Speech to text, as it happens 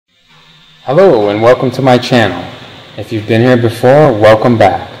Hello and welcome to my channel. If you've been here before, welcome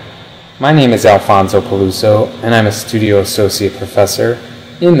back. My name is Alfonso Peluso and I'm a Studio Associate Professor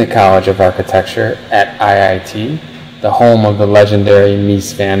in the College of Architecture at IIT, the home of the legendary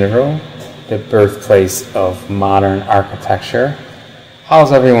Mies van der Rohe, the birthplace of modern architecture.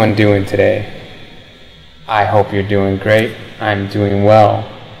 How's everyone doing today? I hope you're doing great. I'm doing well.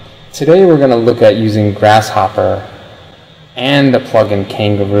 Today we're going to look at using Grasshopper and the plugin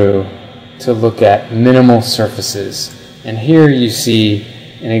Kangaroo to look at minimal surfaces. And here you see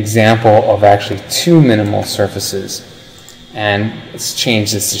an example of actually two minimal surfaces. And let's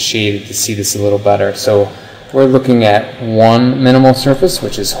change this to shaded to see this a little better. So we're looking at one minimal surface,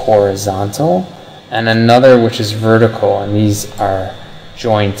 which is horizontal, and another which is vertical, and these are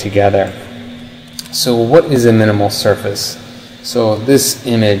joined together. So what is a minimal surface? So this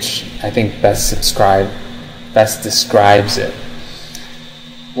image, I think, best describes it.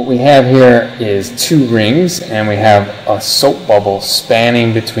 What we have here is two rings, and we have a soap bubble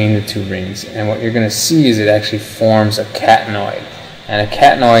spanning between the two rings. And what you're going to see is it actually forms a catenoid. And a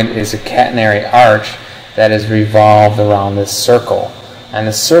catenoid is a catenary arch that is revolved around this circle. And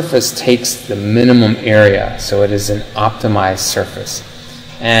the surface takes the minimum area, so it is an optimized surface.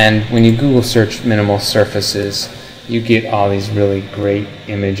 And when you Google search minimal surfaces, you get all these really great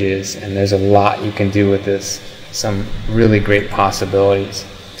images, and there's a lot you can do with this, some really great possibilities.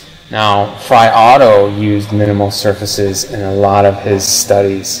 Now, Fry Otto used minimal surfaces in a lot of his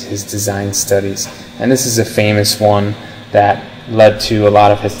studies, his design studies, and this is a famous one that led to a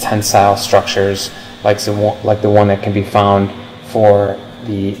lot of his tensile structures, like the one that can be found for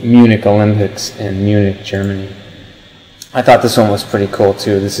the Munich Olympics in Munich, Germany. I thought this one was pretty cool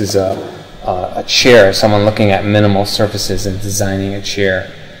too. This is a chair, someone looking at minimal surfaces and designing a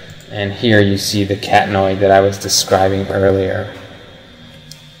chair. And here you see the catenoid that I was describing earlier.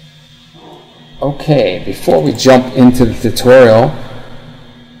 Okay, before we jump into the tutorial,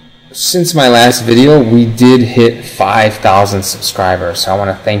 since my last video we did hit 5,000 subscribers, so I want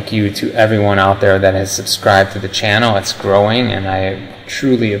to thank you to everyone out there that has subscribed to the channel. It's growing and I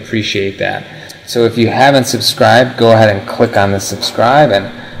truly appreciate that. So if you haven't subscribed, go ahead and click on the subscribe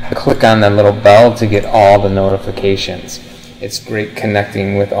and click on the little bell to get all the notifications. It's great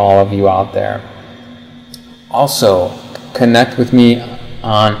connecting with all of you out there. Also, connect with me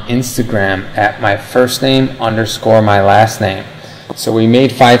on Instagram at my first name _ my last name. So we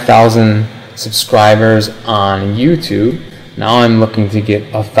made 5,000 subscribers on YouTube. Now I'm looking to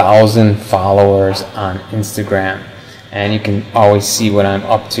get 1,000 followers on Instagram. And you can always see what I'm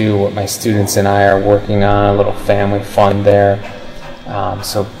up to, what my students and I are working on, a little family fun there.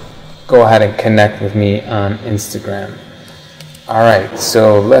 So go ahead and connect with me on Instagram. Alright,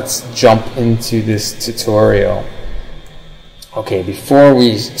 so let's jump into this tutorial. Okay, before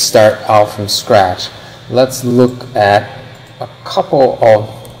we start out from scratch, let's look at a couple of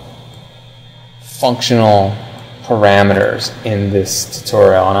functional parameters in this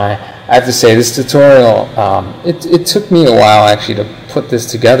tutorial. And I have to say, this tutorial, it took me a while actually to put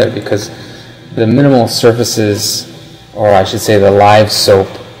this together, because the minimal surfaces, or I should say the live soap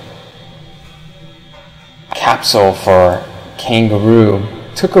capsule for Kangaroo,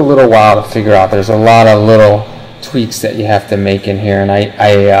 took a little while to figure out. There's a lot of little tweaks that you have to make in here, and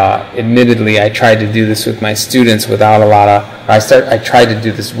admittedly I tried to do this with my students without a lot of, I tried to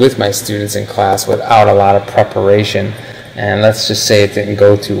do this with my students in class without a lot of preparation, and let's just say it didn't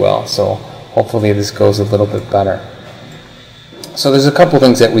go too well, so hopefully this goes a little bit better. So there's a couple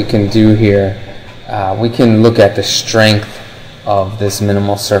things that we can do here. We can look at the strength of this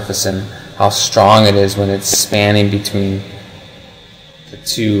minimal surface and how strong it is when it's spanning between the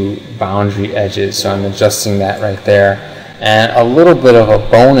two boundary edges. So I'm adjusting that right there. And a little bit of a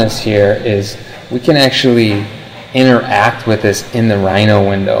bonus here is we can actually interact with this in the Rhino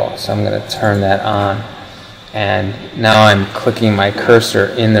window. So I'm going to turn that on. And now I'm clicking my cursor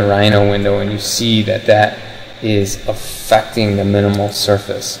in the Rhino window, and you see that that is affecting the minimal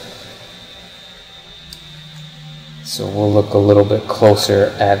surface. So we'll look a little bit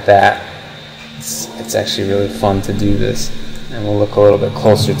closer at that. It's actually really fun to do this. And we'll look a little bit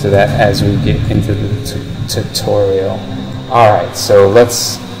closer to that as we get into the tutorial. Alright, so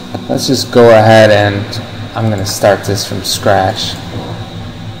let's just go ahead, and I'm going to start this from scratch.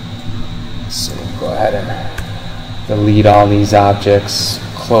 So we'll go ahead and delete all these objects,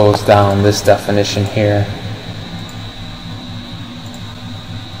 close down this definition here.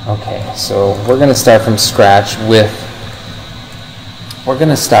 Okay, so we're going to start from scratch with,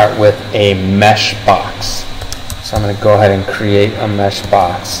 a mesh box. So I'm going to go ahead and create a mesh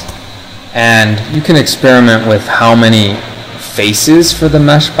box. And you can experiment with how many faces for the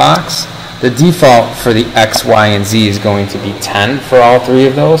mesh box. the default for the X, Y, and Z is going to be 10 for all three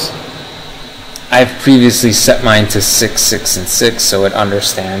of those. I've previously set mine to 6, 6, and 6, so it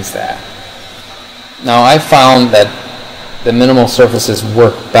understands that. Now I found that the minimal surfaces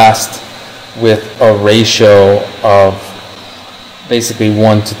work best with a ratio of basically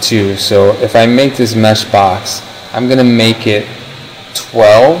 1 to 2. So if I make this mesh box, I'm going to make it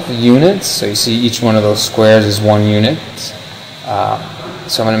 12 units. So you see each one of those squares is 1 unit.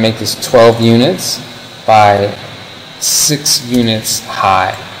 So I'm going to make this 12 units by 6 units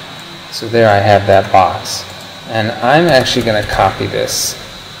high. So there I have that box. And I'm actually going to copy this.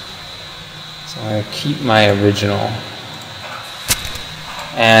 So I'm going to keep my original.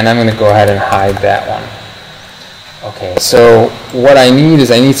 And I'm going to go ahead and hide that one. Okay, so what I need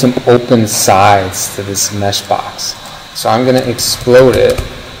is I need some open sides to this mesh box. So I'm going to explode it.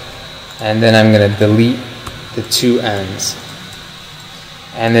 And then I'm going to delete the 2 ends.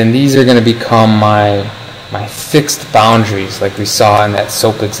 And then these are going to become my fixed boundaries, like we saw in that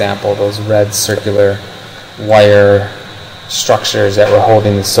soap example, those red circular wire structures that were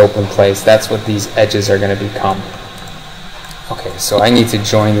holding the soap in place. That's what these edges are going to become. Okay, so I need to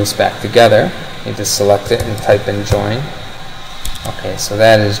join this back together. I need to select it and type in join. Okay, so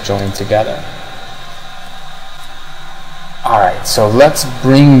that is joined together. Alright, so let's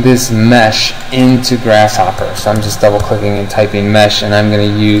bring this mesh into Grasshopper. So I'm just double clicking and typing mesh, and I'm going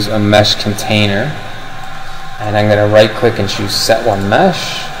to use a mesh container. And I'm going to right click and choose set one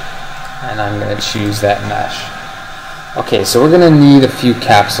mesh, and I'm going to choose that mesh. Okay, so we're going to need a few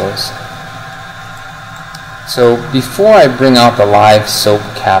capsules. So before I bring out the live soap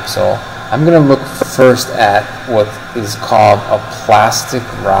capsule, I'm going to look first at what is called a plastic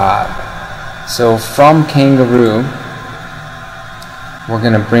rod. So from Kangaroo, we're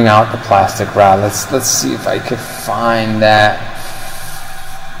going to bring out the plastic rod. Let's see if I could find that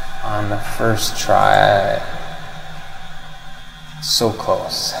on the first try. So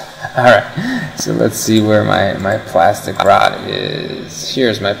close. Alright, so let's see where my plastic rod is.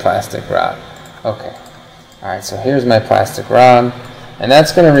 Here's my plastic rod. Okay. Alright, so here's my plastic rod. And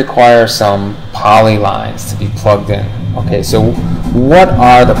that's going to require some poly lines to be plugged in. Okay, so what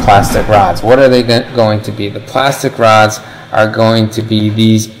are the plastic rods? What are they going to be? The plastic rods are going to be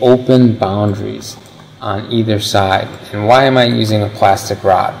these open boundaries on either side. And why am I using a plastic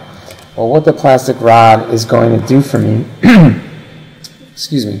rod? Well, what the plastic rod is going to do for me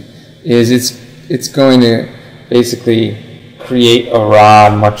excuse me, is it's going to basically create a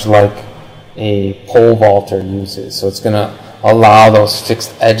rod much like a pole vaulter uses. So it's going to allow those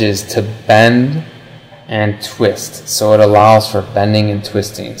fixed edges to bend and twist. So it allows for bending and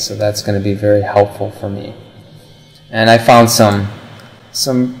twisting. So that's going to be very helpful for me. And I found some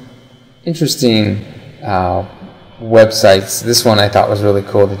interesting websites. This one I thought was really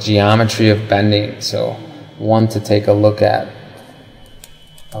cool, the geometry of bending. So one to take a look at.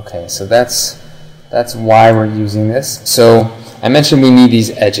 Okay, so that's why we're using this. So I mentioned we need these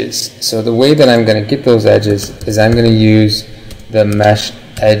edges. So the way that I'm going to get those edges is I'm going to use the mesh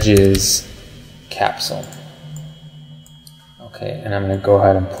edges capsule. Okay, and I'm going to go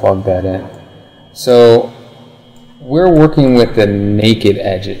ahead and plug that in. So we're working with the naked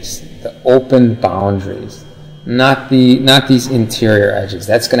edges, the open boundaries, not these interior edges.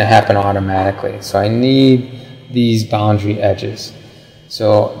 That's going to happen automatically. So I need these boundary edges.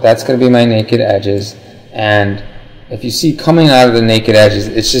 So that's going to be my naked edges, and if you see coming out of the naked edges,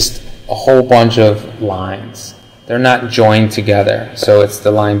 it's just a whole bunch of lines. They're not joined together. So it's the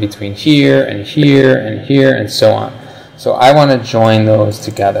line between here and here and here and so on. So I want to join those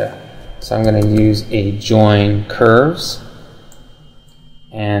together. So I'm going to use a join curves,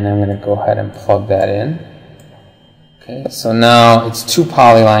 and I'm going to go ahead and plug that in. Okay, so now it's 2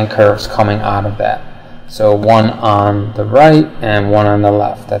 polyline curves coming out of that. So one on the right and one on the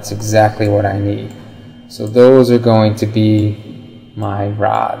left. That's exactly what I need. So those are going to be my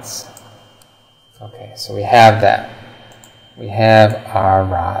rods. Okay, so we have that. We have our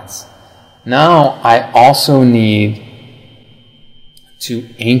rods. Now I also need to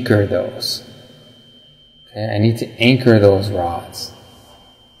anchor those. Okay, I need to anchor those rods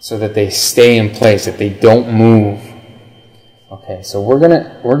so that they stay in place, that they don't move. Okay, so we're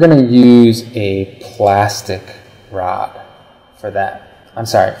gonna use a plastic rod for that. I'm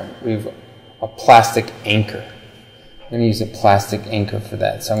sorry, we've a plastic anchor. I'm gonna use a plastic anchor for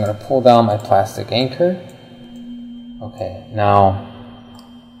that. So I'm gonna pull down my plastic anchor. Okay, now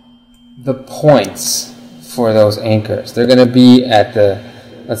the points for those anchors, they're gonna be at the,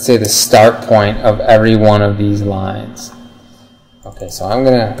 let's say, the start point of every one of these lines. Okay, so I'm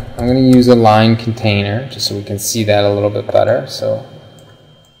gonna use a line container just so we can see that a little bit better. So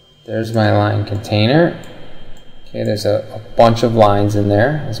There's my line container. Okay, there's a bunch of lines in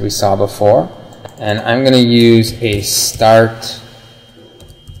there, as we saw before. And I'm going to use a start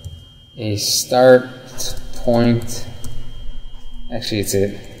point. Actually, it's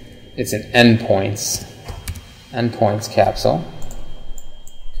an endpoints capsule.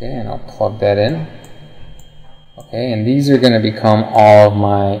 Okay, and I'll plug that in. Okay, and these are going to become all of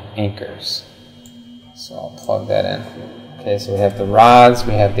my anchors. So I'll plug that in. Okay, so we have the rods,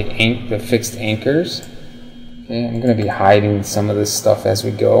 we have the fixed anchors. Okay, I'm going to be hiding some of this stuff as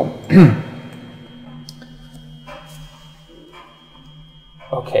we go.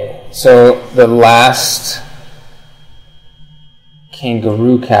 Okay, so the last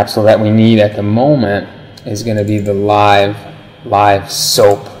Kangaroo capsule that we need at the moment is going to be the live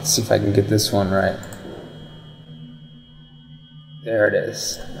soap. Let's see if I can get this one right. There it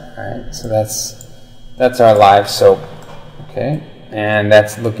is. Alright, so that's our live soap. Okay, and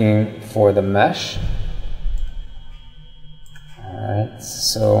that's looking for the mesh. Alright,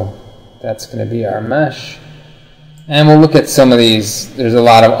 so that's going to be our mesh. And we'll look at some of these. There's a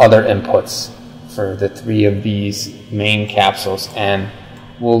lot of other inputs for the 3 of these main capsules, and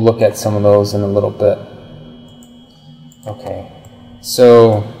we'll look at some of those in a little bit. Okay,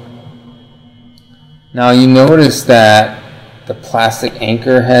 so now you notice that the plastic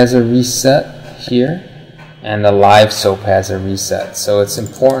anchor has a reset here, and the live soap has a reset. So it's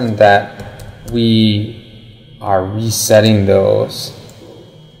important that we are resetting those,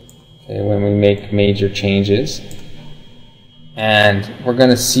 okay, when we make major changes. And we're going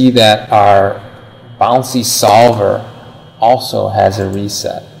to see that our bouncy solver also has a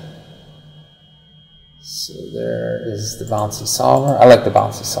reset. So there is the bouncy solver. I like the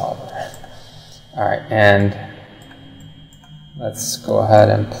bouncy solver. Alright, and let's go ahead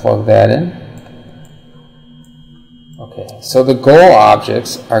and plug that in. Okay, so the goal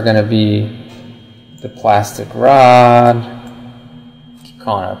objects are going to be the plastic rod. I keep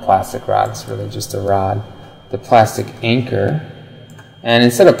calling it a plastic rod, it's really just a rod. The plastic anchor, and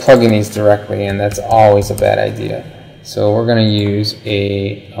instead of plugging these directly in, that's always a bad idea. So we're going to use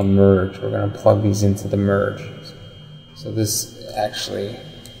a merge. We're going to plug these into the merge. So this actually,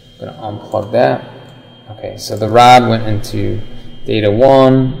 I'm going to unplug that. Okay, so the rod went into data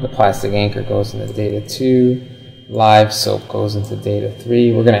 1, the plastic anchor goes into data 2, live soap goes into data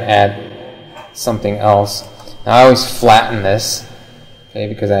 3. We're going to add something else. Now I always flatten this, okay,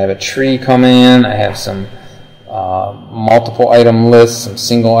 because I have a tree coming in, I have some multiple item lists, some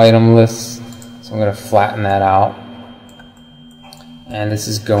single item lists, so I'm going to flatten that out, and this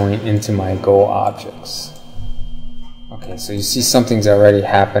is going into my goal objects. Okay, so you see something's already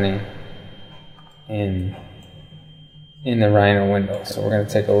happening in the Rhino window, so we're going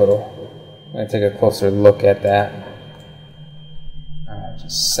to take a closer look at that. Alright,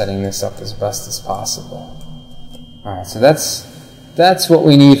 just setting this up as best as possible. Alright, so that's what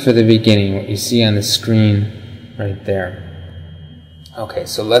we need for the beginning, what you see on the screen right there. Okay,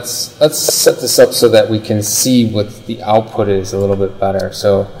 so let's set this up so that we can see what the output is a little bit better.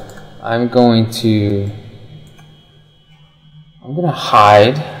 So I'm going to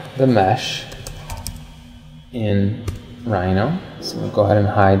hide the mesh in Rhino. So we'll go ahead and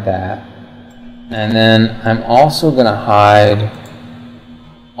hide that. And then I'm also going to hide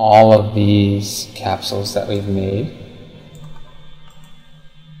all of these capsules that we've made.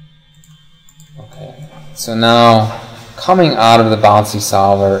 Okay, so now coming out of the bouncy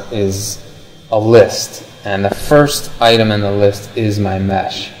solver is a list, and the first item in the list is my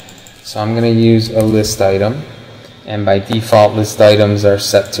mesh. So I'm going to use a list item, and by default list items are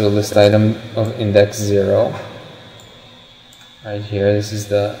set to a list item of index 0. Right here, this is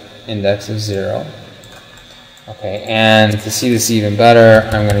the index of 0. Okay, and to see this even better,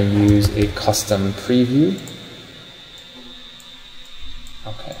 I'm going to use a custom preview.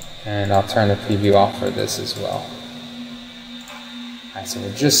 Okay, and I'll turn the preview off for this as well. Alright, so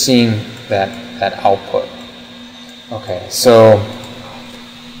we're just seeing that output. Okay, so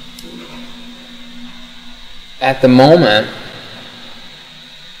at the moment,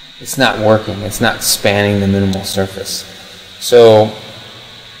 it's not working. It's not spanning the minimal surface. So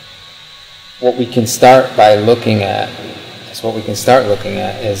what we can start by looking at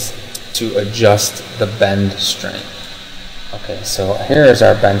is to adjust the bend strength. Okay, so here is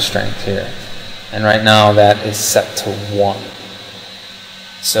our bend strength here, and right now that is set to 1.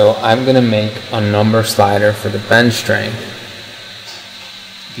 So I'm going to make a number slider for the bend strength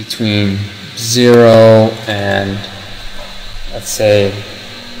between 0 and, let's say,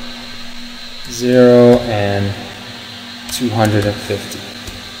 0 and 250.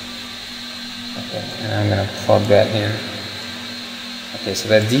 Okay, and I'm going to plug that in. Okay, so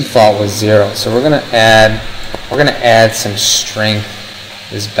that default was 0. So we're gonna add some strength,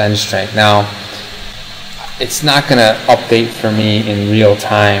 this bench strength. Now, it's not gonna update for me in real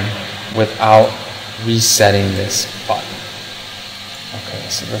time without resetting this button. Okay,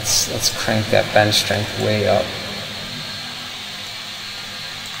 so let's crank that bench strength way up.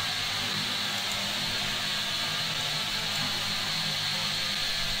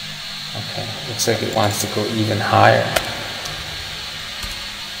 Okay, looks like it wants to go even higher.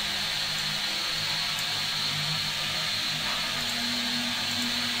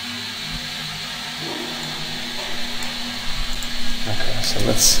 Okay, so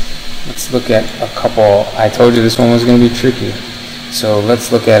let's look at a couple. I told you this one was going to be tricky. So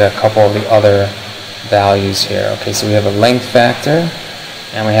let's look at a couple of the other values here. Okay, so we have a length factor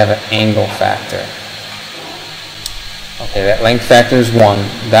and we have an angle factor. Okay, that length factor is 1.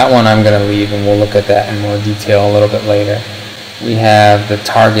 That one I'm going to leave, and we'll look at that in more detail a little bit later. We have the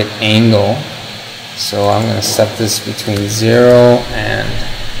target angle. So I'm going to set this between 0 and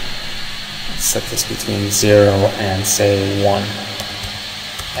say 1.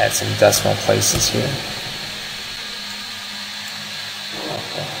 Add some decimal places here.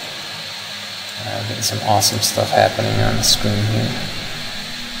 Okay. Getting some awesome stuff happening on the screen here.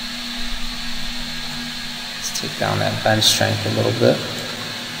 Take down that bench strength a little bit.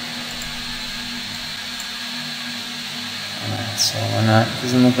 Alright, so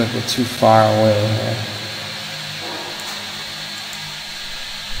doesn't look like we're too far away here.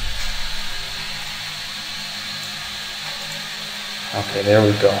 Okay, there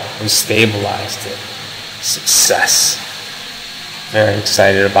we go. We stabilized it. Success. Very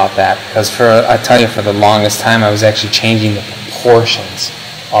excited about that, because I tell you, for the longest time I was actually changing the proportions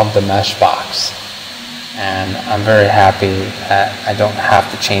of the mesh box. And I'm very happy that I don't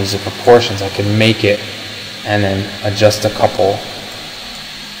have to change the proportions. I can make it and then adjust a couple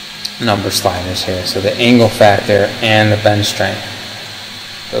number sliders here. So the angle factor and the bench strength,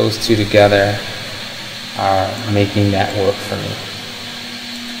 those two together are making that work for me.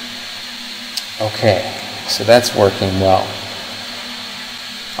 Okay, so that's working well.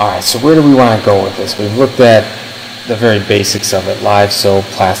 Alright, so where do we want to go with this? We've looked at the very basics of it: live soap,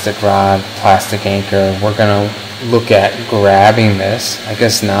 plastic rod, plastic anchor. We're going to look at grabbing this. I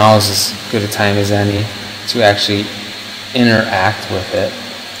guess now is as good a time as any to actually interact with it.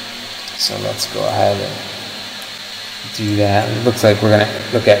 So let's go ahead and do that. It looks like we're going to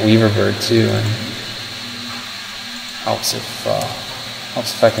look at Weaverbird too, and helps if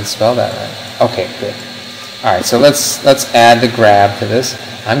I can spell that right. Okay, good. Alright, so let's add the grab to this.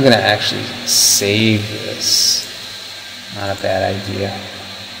 I'm going to actually save this. Not a bad idea.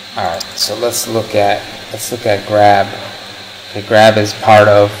 Alright, so let's look at grab. Okay, grab is part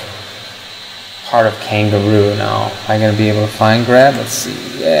of Kangaroo. Now, am I going to be able to find grab? Let's see.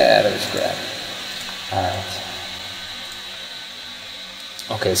 Yeah, there's grab. Alright.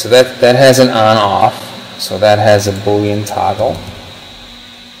 Okay, so that has an on-off. So that has a Boolean toggle.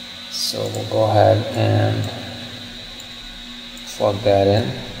 So we'll go ahead and plug that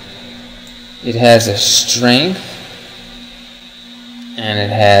in. It has a strength and it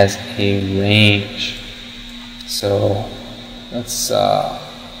has a range. So let's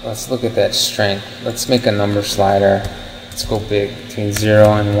look at that strength. Let's make a number slider. Let's go big, between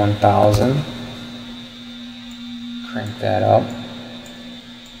 0 and 1000. Crank that up.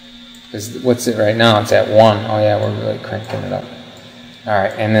 Because what's it right now? It's at 1. Oh yeah, we're really cranking it up.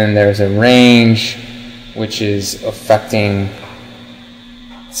 Alright, and then there's a range which is affecting,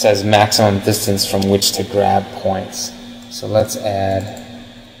 it says maximum distance from which to grab points. So let's add,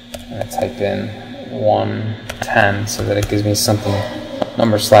 I'm going to type in 110 so that it gives me something,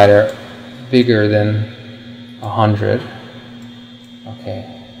 number slider bigger than 100. Okay,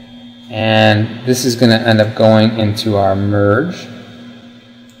 and this is going to end up going into our merge.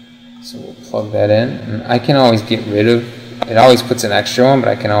 So we'll plug that in, and I can always get rid of, it always puts an extra one, but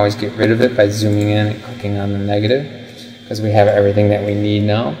I can always get rid of it by zooming in and clicking on the negative, because we have everything that we need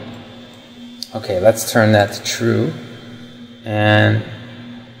now. Okay, let's turn that to true, and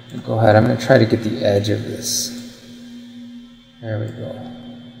go ahead, I'm going to try to get the edge of this. There we go.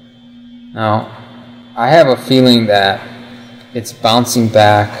 Now, I have a feeling that it's bouncing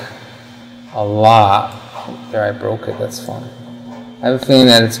back a lot. Oh, there, I broke it, that's fine. I have a feeling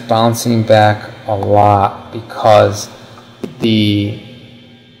that it's bouncing back a lot because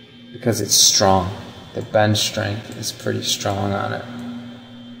it's strong. The bench strength is pretty strong on it.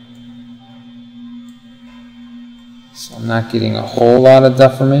 So I'm not getting a whole lot of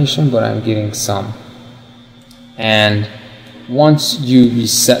deformation, but I'm getting some. And once you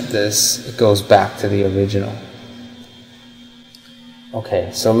reset this, it goes back to the original.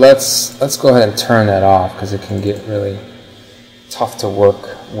 Okay, so let's go ahead and turn that off because it can get really tough to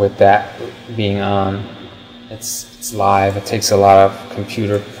work with that being on. It's live. It takes a lot of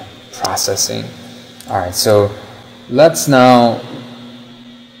computer processing. All right, so let's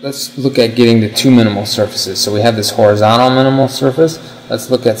look at getting the two minimal surfaces. So we have this horizontal minimal surface. Let's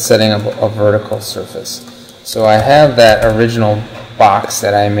look at setting up a vertical surface. So I have that original box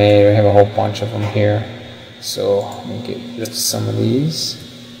that I made. I have a whole bunch of them here. So let me get rid of some of these.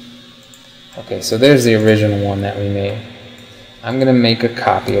 Okay, so there's the original one that we made. I'm going to make a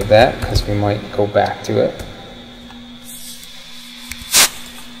copy of that because we might go back to it.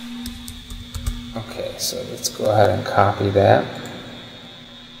 Okay, so let's go ahead and copy that.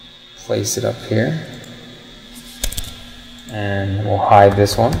 Place it up here. And we'll hide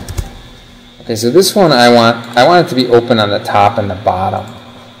this one. Okay, so this one I want it to be open on the top and the bottom.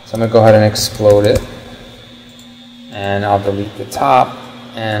 So I'm going to go ahead and explode it. And I'll delete the top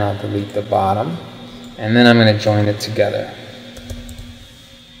and I'll delete the bottom. And then I'm going to join it together.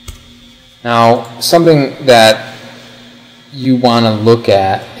 Now, something that you want to look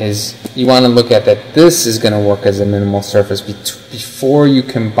at is that this is going to work as a minimal surface before you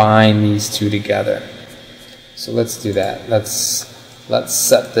combine these two together. So let's do that. Let's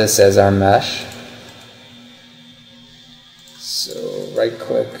set this as our mesh. So right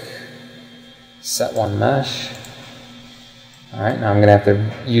click, set one mesh. Alright, now I'm going to have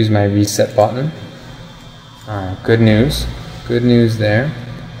to use my reset button. Alright, good news. Good news there.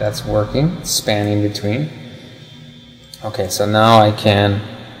 That's working. It's spanning between. Okay, so now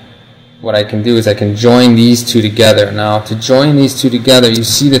what I can do is I can join these two together. Now to join these two together, you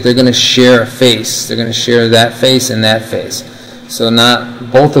see that they're going to share a face. They're going to share that face and that face. So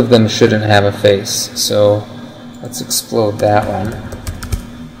both of them shouldn't have a face. So let's explode that one.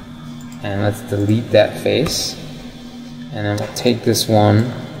 And let's delete that face. And then we'll take this one,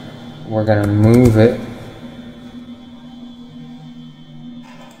 we're going to move it.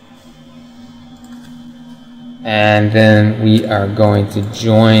 And then we are going to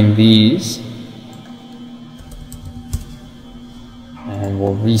join these. And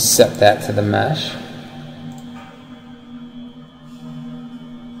we'll reset that to the mesh.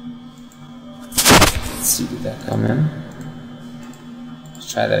 Let's see, did that come in?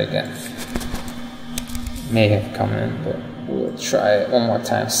 Let's try that again. May have come in, but we'll try it one more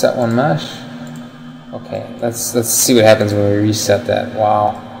time. Set one mesh. Okay, let's see what happens when we reset that.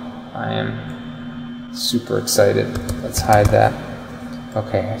 Wow, I am super excited. Let's hide that.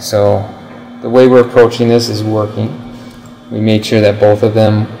 Okay, so the way we're approaching this is working. We made sure that both of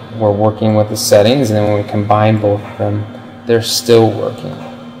them were working with the settings, and then when we combine both of them, they're still working.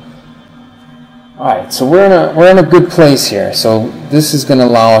 Alright, so we're in a good place here. So this is going to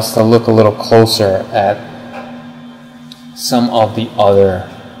allow us to look a little closer at some of the other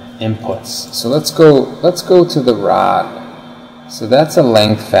inputs. So let's go to the rod. So that's a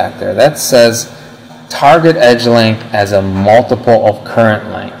length factor. That says target edge length as a multiple of current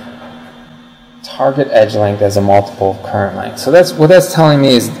length. Target edge length as a multiple of current length. So what that's telling me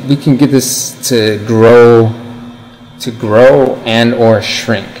is we can get this to grow and or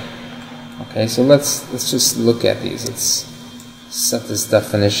shrink. Okay, so let's just look at these. Let's set this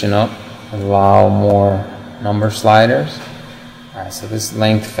definition up. Allow more number sliders. Alright, so this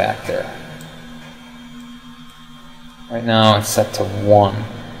length factor. Right now it's set to 1.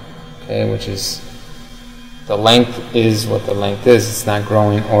 Okay, which is the length is what the length is. It's not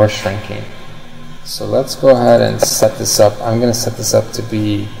growing or shrinking. So let's go ahead and set this up. I'm going to set this up to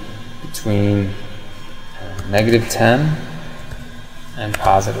be between -10 and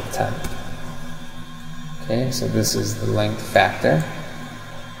 +10. Okay, so this is the length factor.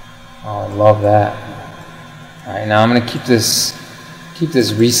 Oh, I love that. Alright, now I'm going to keep this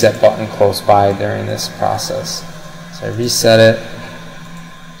reset button close by during this process. So I reset it.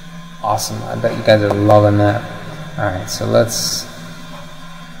 Awesome. I bet you guys are loving that. Alright, so let's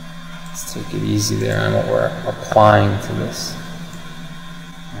take it easy there on what we're applying to this.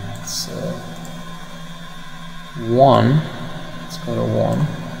 Alright, so 1. Let's go to 1.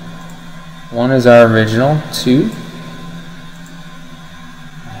 1 is our original. 2.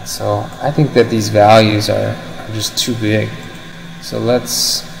 So I think that these values are just too big. So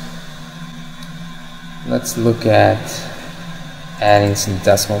let's look at adding some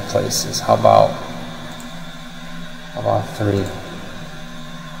decimal places. How about 3?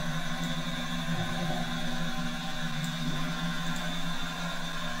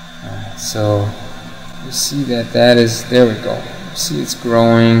 Alright, so you see that is, there we go. See, it's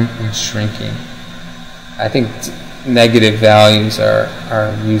growing and shrinking. I think negative values are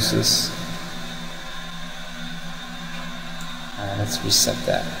useless. Let's let's reset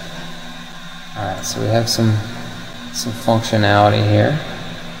that. Alright, so we have some functionality here.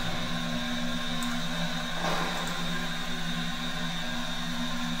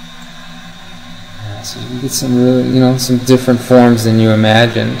 So you can get some really, some different forms than you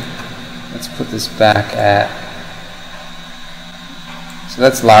imagined. Let's put this back at, so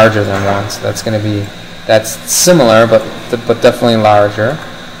that's larger than 1, so that's going to be, that's similar, but definitely larger.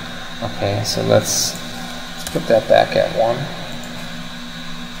 Okay, so let's put that back at 1.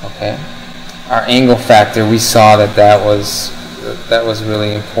 Okay, our angle factor, we saw that was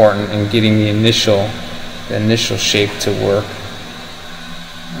really important in getting the initial shape to work.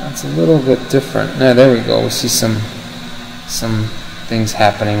 It's a little bit different. No, there we go. We see some things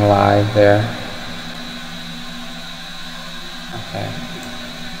happening live there. Okay.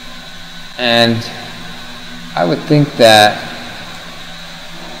 And I would think that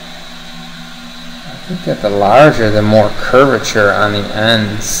the larger, the more curvature on the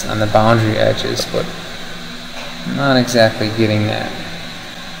ends, on the boundary edges, but I'm not exactly getting that.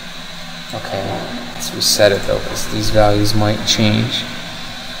 Okay, let's reset it though, because these values might change.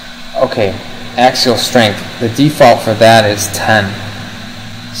 Okay, axial strength. The default for that is 10.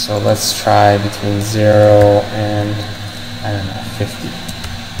 So let's try between 0 and, I don't know, 50.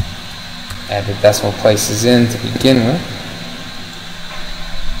 Add the decimal places in to begin with.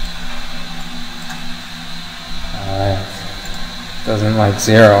 Alright. Doesn't like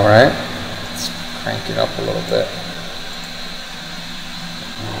 0, right? Let's crank it up a little bit.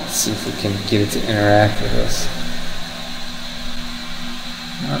 Let's see if we can get it to interact with us.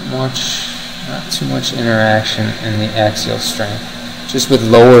 Not too much interaction in the axial strength. Just with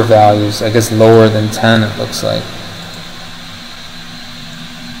lower values, I guess lower than 10 it looks like.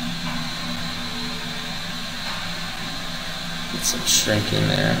 Get some shrinking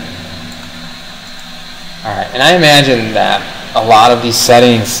there. Alright, and I imagine that a lot of these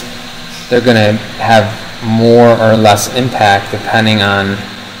settings, they're going to have more or less impact depending on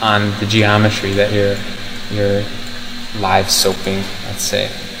the geometry that you're live soaping, let's say.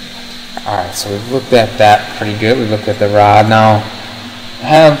 Alright, so we've looked at that pretty good. We looked at the rod. Now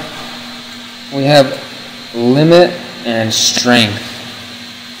we have limit and strength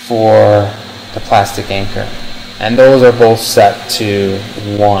for the plastic anchor, and those are both set to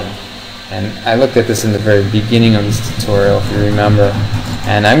 1. And I looked at this in the very beginning of this tutorial, if you remember.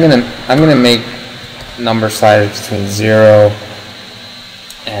 And I'm gonna make number sliders between 0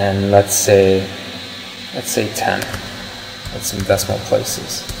 and let's say 10. With some decimal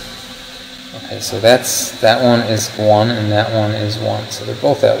places. Okay, so that one is 1 and that one is 1. So they're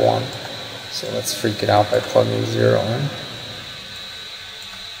both at 1. So let's freak it out by plugging 0 in.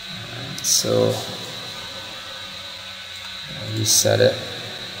 Alright, so reset it.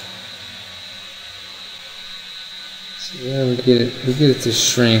 So there we get it to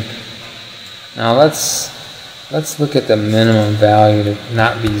shrink. Now let's look at the minimum value to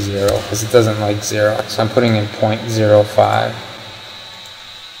not be 0, because it doesn't like 0. So I'm putting in 0.05.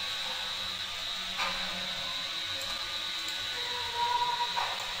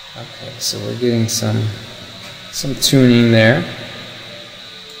 Okay, so we're getting some tuning there.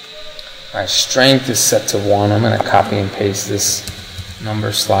 Alright, strength is set to 1. I'm going to copy and paste this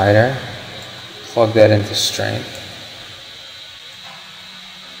number slider. Plug that into strength.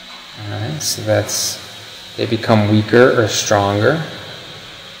 Alright, so they become weaker or stronger.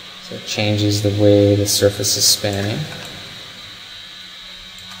 So it changes the way the surface is spanning.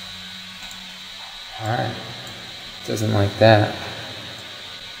 Alright, doesn't like that.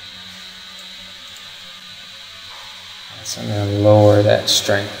 So I'm going to lower that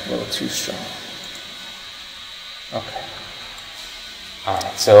strength a little too strong. Okay.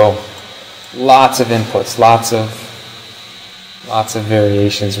 Alright, so lots of inputs, lots of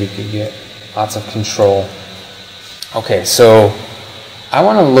variations we could get, lots of control. Okay, so I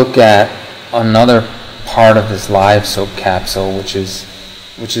want to look at another part of this live soap capsule, which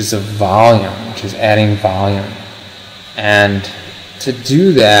is a volume, which is adding volume. And to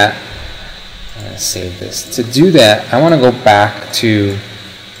do that, I'm going to save this. To do that, I want to go back to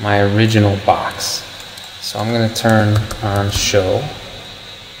my original box. So I'm going to turn on show,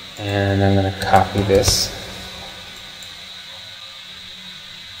 and I'm going to copy this.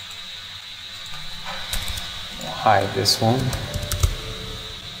 I'll hide this one.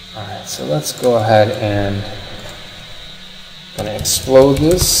 Alright, so let's go ahead and I'm going to explode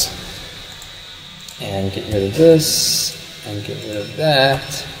this and get rid of this and get rid of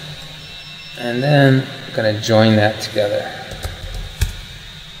that. And then I'm going to join that together.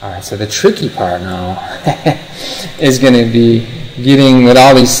 Alright, so the tricky part now is going to be getting, with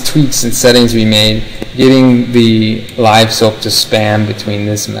all these tweaks and settings we made, getting the live soap to span between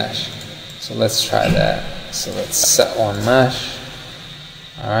this mesh. So let's try that. So let's set one mesh.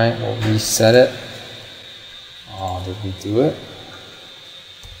 Alright, we'll reset it. Oh, did we do it?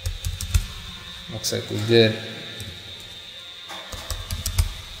 Looks like we did.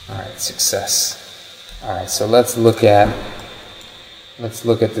 Alright, success. Alright, so let's look at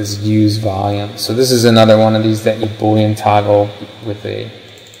this use volume. So this is another one of these that you Boolean toggle with a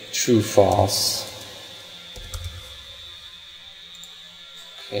true false.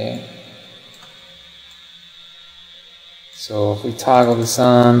 Okay. So if we toggle this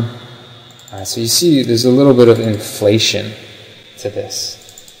on, alright, so you see there's a little bit of inflation to this.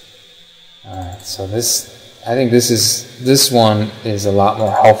 Alright, so I think this one is a lot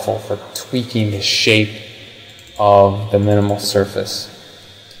more helpful for tweaking the shape of the minimal surface.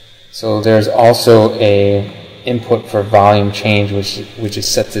 So there's also a input for volume change which is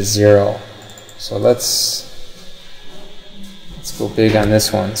set to 0. So let's go big on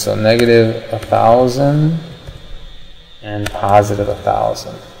this one. So negative 1,000 and positive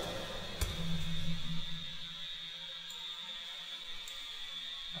 1,000.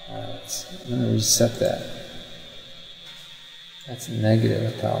 Alright, I'm going to reset that. That's negative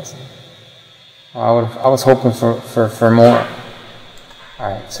 1,000. I was hoping for more.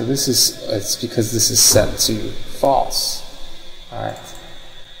 Alright, so it's because this is set to false. Alright,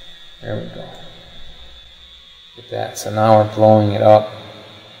 there we go. Get that. So now we're blowing it up.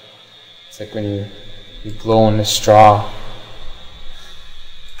 It's like when you blow in the straw.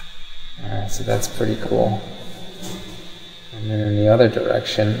 Alright, so that's pretty cool. And then in the other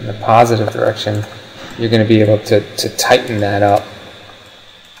direction, in the positive direction, you're going to be able to tighten that up.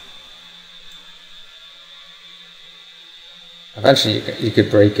 Eventually you could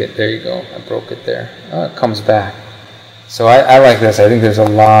break it. There you go. I broke it there. Oh, it comes back. So I like this. I think there's a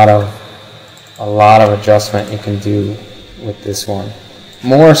lot of adjustment you can do with this one.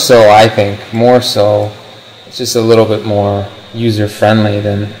 More so, I think, it's just a little bit more user-friendly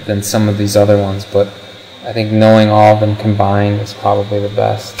than some of these other ones, but I think knowing all of them combined is probably the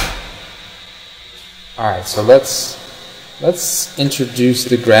best. Alright, so let's introduce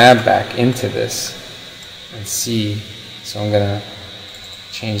the grab back into this and see. So I'm going to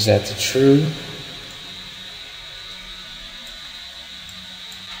change that to true.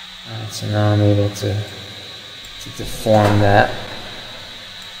 Alright, so now I'm able to deform that.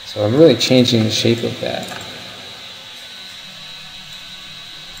 So I'm really changing the shape of that.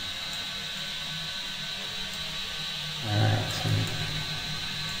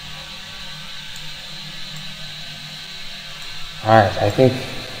 Alright, I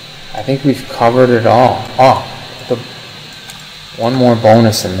think we've covered it all. Oh, one more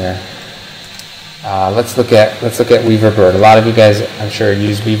bonus in there. Let's look at Weaverbird. A lot of you guys, I'm sure,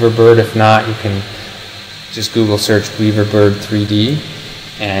 use Weaverbird. If not, you can just Google search Weaverbird 3D,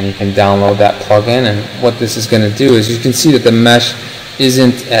 and you can download that plugin. And what this is going to do is, you can see that the mesh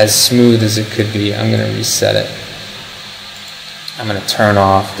isn't as smooth as it could be. I'm going to reset it. I'm going to turn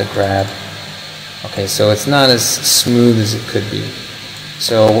off the grab. Okay, so it's not as smooth as it could be.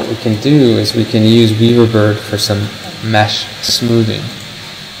 So what we can do is we can use Weaverbird for some mesh smoothing.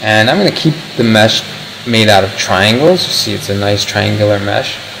 And I'm going to keep the mesh made out of triangles. You see it's a nice triangular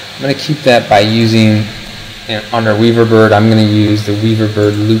mesh. I'm going to keep that by using, under Weaverbird, I'm going to use the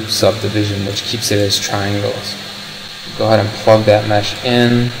Weaverbird loop subdivision, which keeps it as triangles. Go ahead and plug that mesh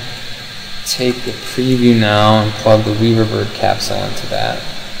in. Take the preview now and plug the Weaverbird capsule into that.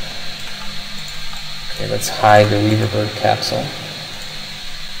 Okay, let's hide the Weaverbird capsule.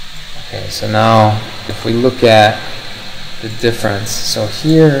 Okay, so now if we look at the difference, so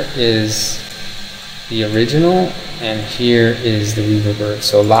here is the original and here is the Weaverbird,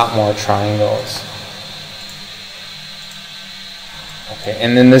 so a lot more triangles. Okay,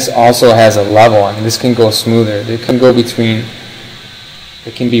 and then this also has a level, and this can go smoother. It can go between,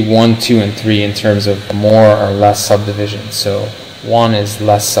 it can be 1, 2, and 3 in terms of more or less subdivision. So 1 is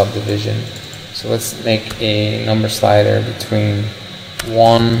less subdivision. So let's make a number slider between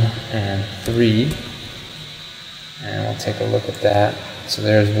 1 and 3, and we'll take a look at that. So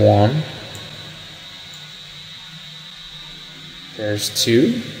there's 1, there's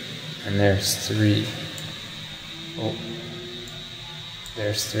 2, and there's 3. Oh,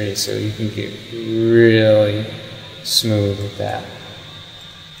 there's 3, so you can get really smooth with that.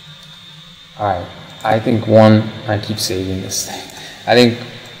 Alright, I think I keep saving this thing. I think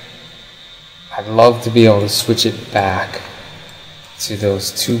I'd love to be able to switch it back to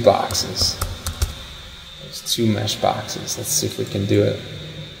those 2 boxes. Those 2 mesh boxes. Let's see if we can do it.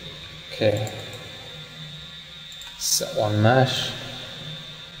 Okay. Set one mesh.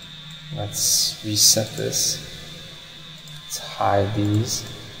 Let's reset this. Let's hide these.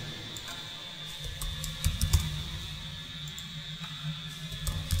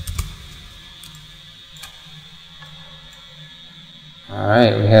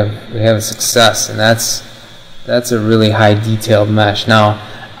 Alright, we have a success, and that's a really high detailed mesh. Now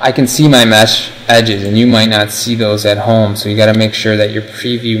I can see my mesh edges, and you might not see those at home, so you got to make sure that your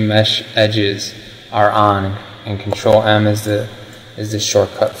preview mesh edges are on, and Control M is the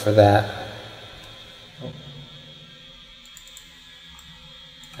shortcut for that.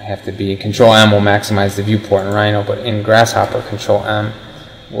 I have to be Control M will maximize the viewport in Rhino, but in Grasshopper, Control M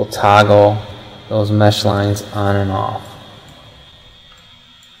will toggle those mesh lines on and off.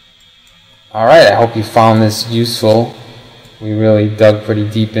 Alright, I hope you found this useful. We really dug pretty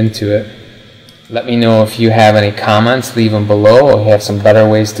deep into it. Let me know if you have any comments, leave them below, or you have some better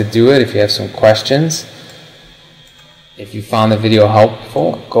ways to do it, if you have some questions. If you found the video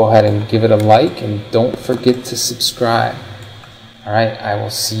helpful, go ahead and give it a like, and don't forget to subscribe. Alright, I will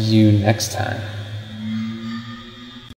see you next time.